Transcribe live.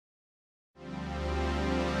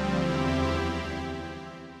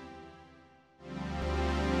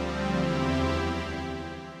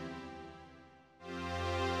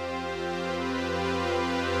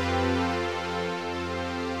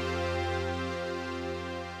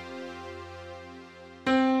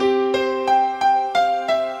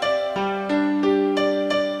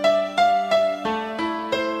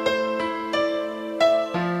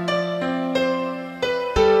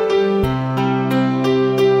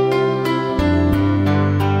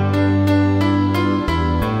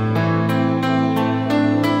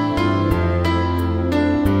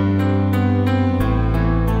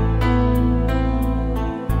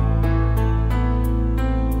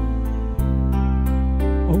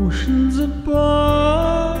Oceans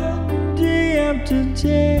apart, day after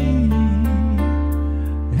day,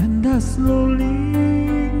 and I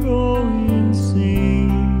slowly go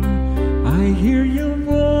insane. I hear your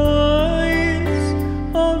voice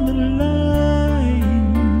on the line,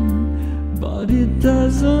 but it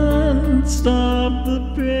doesn't stop the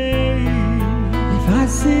pain. If I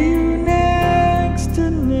see you next to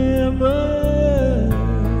never,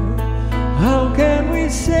 how can we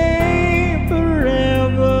say forever?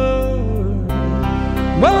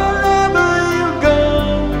 Wherever you go,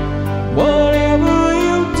 whatever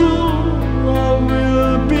you do, I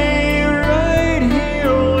will be right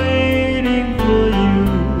here waiting for you.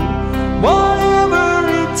 Whatever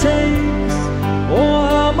it takes, or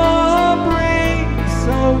how my heart breaks, I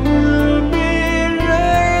will be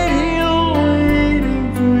right here waiting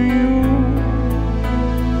for you.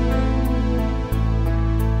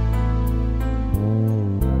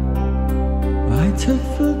 I took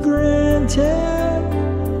for granted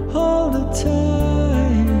all the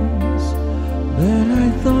times that I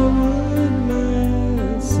thought would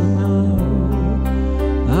last somehow.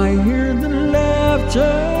 I hear the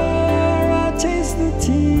laughter, I taste the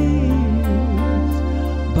tears,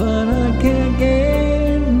 but I can't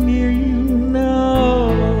get near you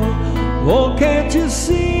now. Oh, can't you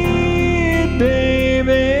see it,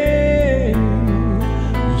 baby?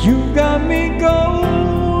 You got me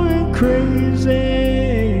going crazy.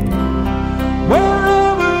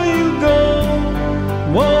 Wherever you go,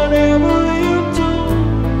 whatever you do,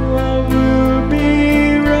 I will be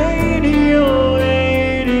right here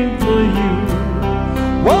waiting for you.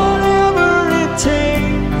 Whatever it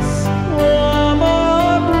takes, or my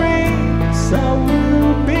heart breaks, I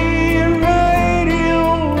will be right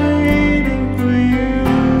here waiting for you.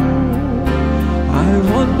 I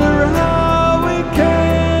wonder how we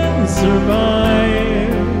can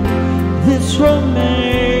survive this romance,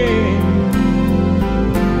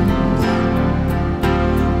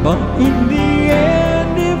 but in the